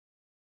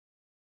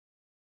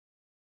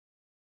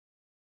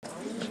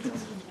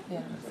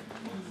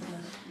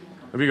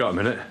Have you got a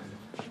minute?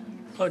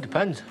 Oh, it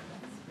depends.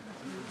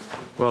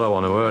 Well, I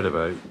want a word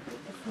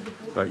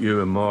about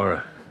you and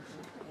Moira.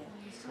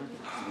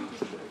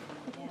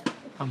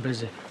 I'm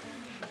busy.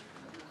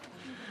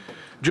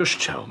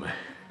 Just tell me,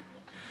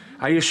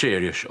 are you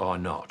serious or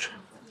not?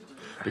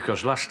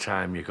 Because last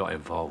time you got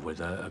involved with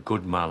her, a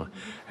good man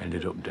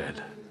ended up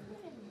dead.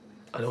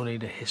 I don't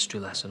need a history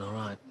lesson, all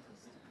right?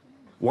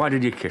 Why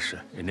did you kiss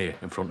her in here,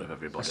 in front of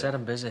everybody? I said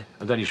I'm busy.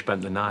 And then you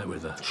spent the night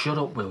with her. Shut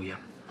up, will you?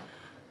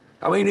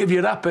 I mean, if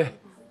you're happy,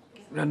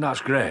 then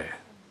that's great.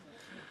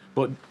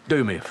 But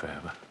do me a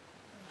favour.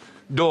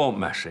 Don't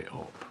mess it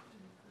up.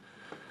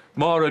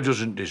 Moira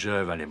doesn't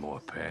deserve any more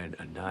pain,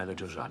 and neither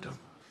does Adam.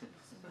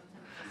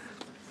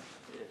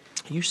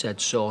 You said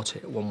sort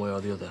it one way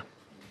or the other.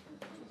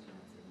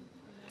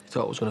 You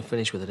thought I was going to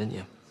finish with it, didn't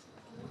you?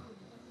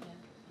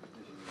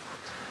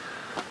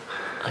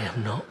 I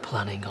am not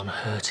planning on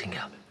hurting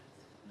her.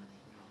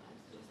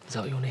 Is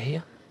that what you want to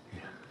hear?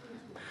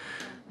 Yeah.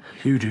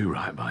 You do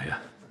right by her.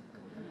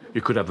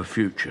 You could have a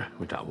future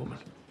with that woman.